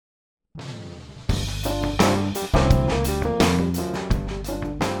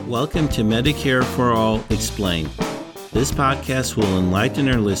Welcome to Medicare for All Explained. This podcast will enlighten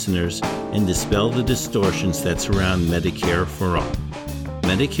our listeners and dispel the distortions that surround Medicare for All.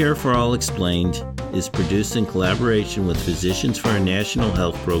 Medicare for All Explained is produced in collaboration with Physicians for a National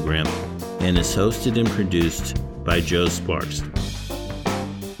Health Program and is hosted and produced by Joe Sparks.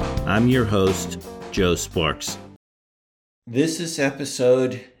 I'm your host, Joe Sparks. This is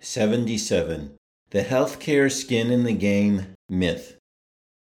episode 77, The Healthcare Skin in the Game Myth.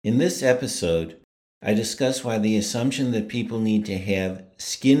 In this episode, I discuss why the assumption that people need to have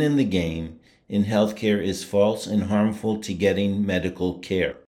skin in the game in healthcare is false and harmful to getting medical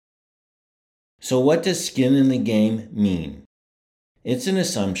care. So what does skin in the game mean? It's an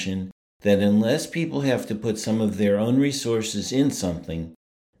assumption that unless people have to put some of their own resources in something,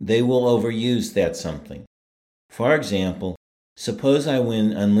 they will overuse that something. For example, suppose I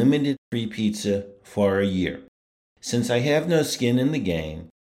win unlimited free pizza for a year. Since I have no skin in the game,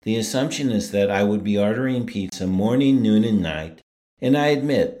 the assumption is that I would be ordering pizza morning, noon, and night, and I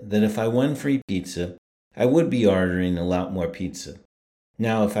admit that if I won free pizza, I would be ordering a lot more pizza.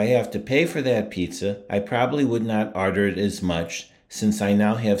 Now, if I have to pay for that pizza, I probably would not order it as much since I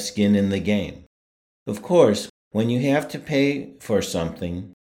now have skin in the game. Of course, when you have to pay for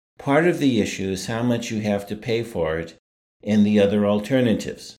something, part of the issue is how much you have to pay for it and the other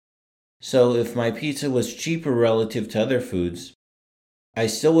alternatives. So if my pizza was cheaper relative to other foods, I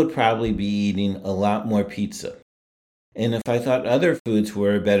still would probably be eating a lot more pizza. And if I thought other foods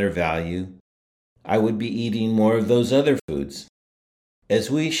were a better value, I would be eating more of those other foods. As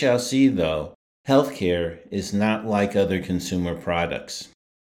we shall see, though, healthcare is not like other consumer products.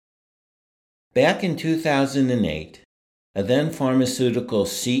 Back in 2008, a then pharmaceutical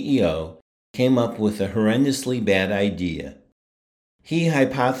CEO came up with a horrendously bad idea. He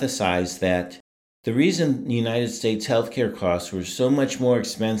hypothesized that the reason the United States healthcare costs were so much more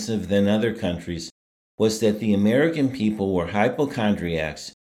expensive than other countries was that the American people were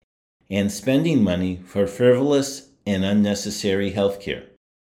hypochondriacs and spending money for frivolous and unnecessary healthcare.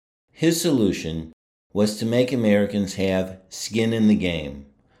 His solution was to make Americans have skin in the game,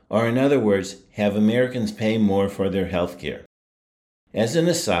 or in other words, have Americans pay more for their healthcare. As an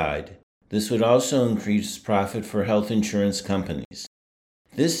aside, this would also increase profit for health insurance companies.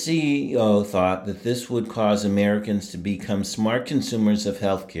 This CEO thought that this would cause Americans to become smart consumers of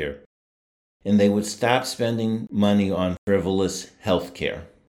healthcare, and they would stop spending money on frivolous healthcare.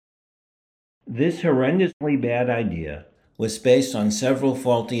 This horrendously bad idea was based on several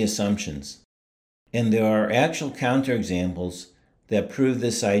faulty assumptions, and there are actual counterexamples that prove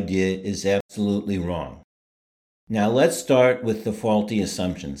this idea is absolutely wrong. Now let's start with the faulty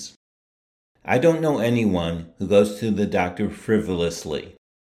assumptions. I don't know anyone who goes to the doctor frivolously,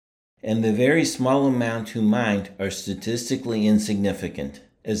 and the very small amount who might are statistically insignificant,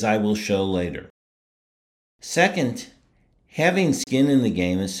 as I will show later. Second, having skin in the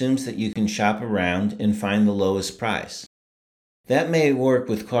game assumes that you can shop around and find the lowest price. That may work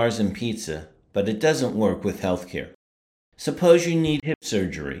with cars and pizza, but it doesn't work with healthcare. Suppose you need hip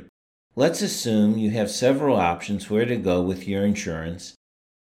surgery. Let's assume you have several options where to go with your insurance,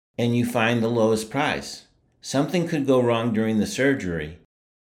 and you find the lowest price. Something could go wrong during the surgery,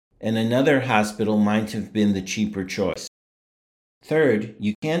 and another hospital might have been the cheaper choice. Third,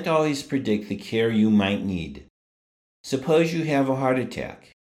 you can't always predict the care you might need. Suppose you have a heart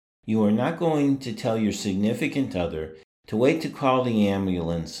attack. You are not going to tell your significant other to wait to call the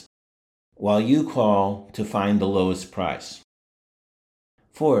ambulance while you call to find the lowest price.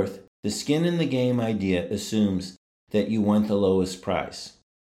 Fourth, the skin in the game idea assumes that you want the lowest price.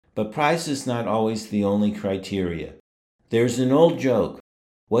 But price is not always the only criteria. There's an old joke.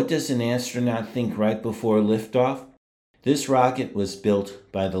 What does an astronaut think right before liftoff? This rocket was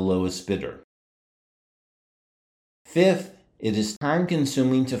built by the lowest bidder. Fifth, it is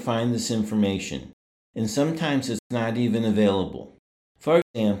time-consuming to find this information, and sometimes it's not even available. For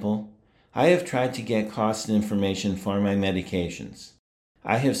example, I have tried to get cost information for my medications.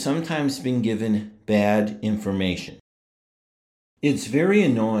 I have sometimes been given bad information. It's very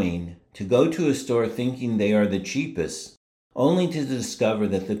annoying to go to a store thinking they are the cheapest, only to discover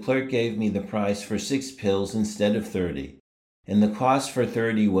that the clerk gave me the price for 6 pills instead of 30, and the cost for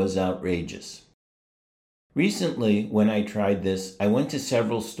 30 was outrageous. Recently, when I tried this, I went to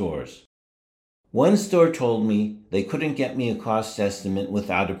several stores. One store told me they couldn't get me a cost estimate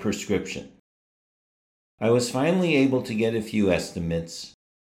without a prescription. I was finally able to get a few estimates,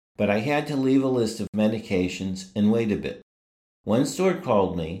 but I had to leave a list of medications and wait a bit. One store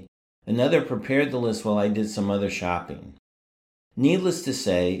called me, another prepared the list while I did some other shopping. Needless to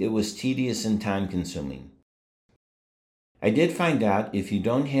say, it was tedious and time-consuming. I did find out if you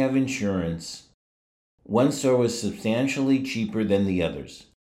don't have insurance, one store was substantially cheaper than the others.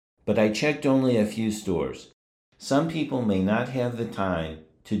 But I checked only a few stores. Some people may not have the time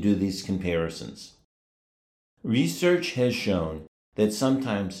to do these comparisons. Research has shown that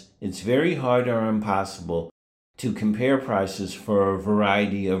sometimes it's very hard or impossible to compare prices for a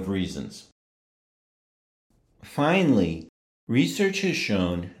variety of reasons. Finally, research has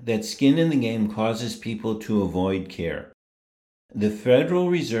shown that skin in the game causes people to avoid care. The Federal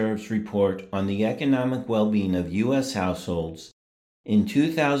Reserve's report on the economic well-being of U.S. households in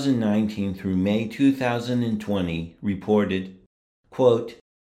 2019 through May 2020 reported, quote,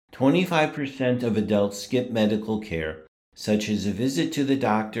 25% of adults skip medical care, such as a visit to the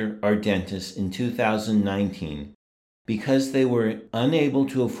doctor or dentist in 2019, because they were unable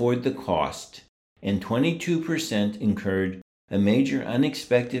to afford the cost, and 22% incurred a major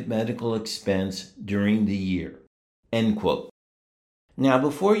unexpected medical expense during the year. End quote. Now,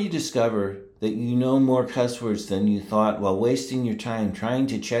 before you discover that you know more cuss words than you thought while wasting your time trying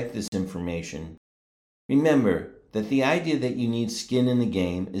to check this information, remember that the idea that you need skin in the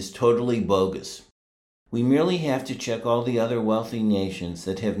game is totally bogus. We merely have to check all the other wealthy nations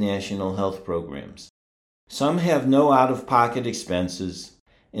that have national health programs. Some have no out-of-pocket expenses,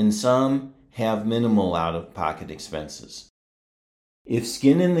 and some have minimal out-of-pocket expenses. If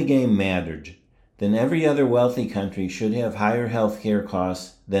skin in the game mattered, then every other wealthy country should have higher health care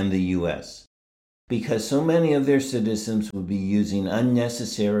costs than the U.S., because so many of their citizens would be using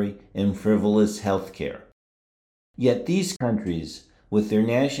unnecessary and frivolous health care. Yet these countries, with their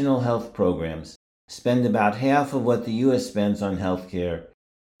national health programs, spend about half of what the U.S. spends on health care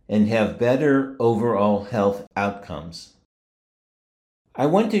and have better overall health outcomes. I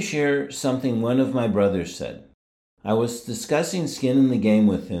want to share something one of my brothers said. I was discussing skin in the game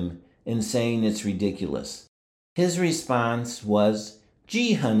with him and saying it's ridiculous. His response was,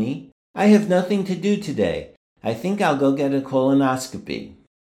 "Gee, honey, I have nothing to do today. I think I'll go get a colonoscopy."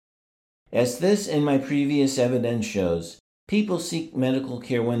 As this and my previous evidence shows, people seek medical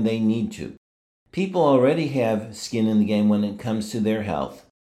care when they need to. People already have skin in the game when it comes to their health,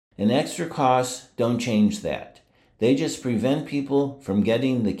 and extra costs don't change that. They just prevent people from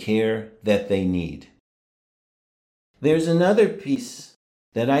getting the care that they need. There's another piece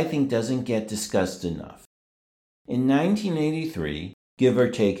that I think doesn't get discussed enough. In 1983, give or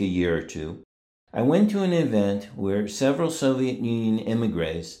take a year or two, I went to an event where several Soviet Union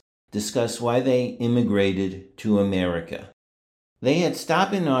immigrants discussed why they immigrated to America. They had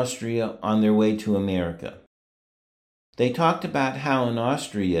stopped in Austria on their way to America. They talked about how in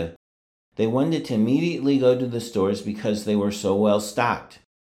Austria, they wanted to immediately go to the stores because they were so well stocked.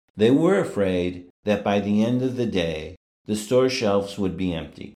 They were afraid that by the end of the day, the store shelves would be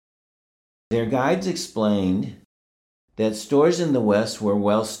empty. Their guides explained that stores in the West were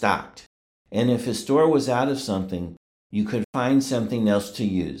well stocked, and if a store was out of something, you could find something else to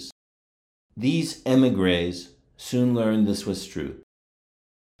use. These émigrés soon learned this was true.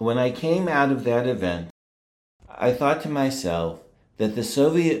 When I came out of that event, I thought to myself that the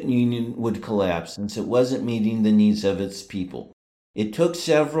Soviet Union would collapse since it wasn't meeting the needs of its people. It took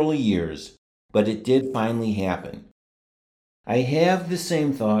several years, but it did finally happen. I have the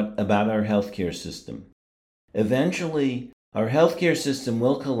same thought about our healthcare system. Eventually, our healthcare system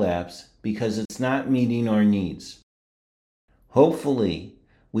will collapse because it's not meeting our needs. Hopefully,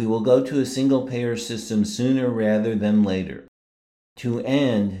 we will go to a single-payer system sooner rather than later to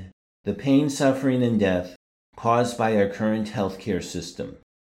end the pain, suffering, and death caused by our current healthcare system.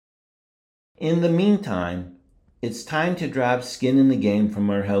 In the meantime, it's time to drop skin in the game from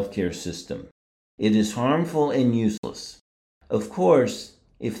our healthcare system. It is harmful and useless. Of course,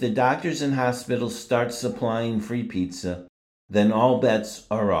 if the doctors and hospitals start supplying free pizza, then all bets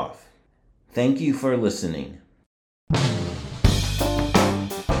are off. Thank you for listening.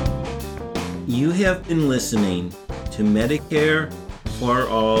 You have been listening to Medicare for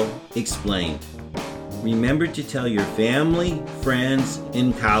All Explained. Remember to tell your family, friends,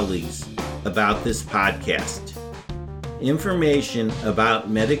 and colleagues about this podcast. Information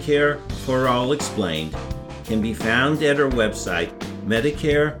about Medicare for All Explained can be found at our website,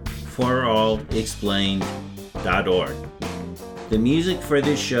 medicareforallexplained.org. The music for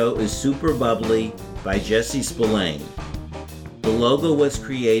this show is Super Bubbly by Jesse Spillane. The logo was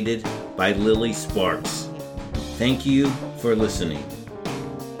created by Lily Sparks. Thank you for listening.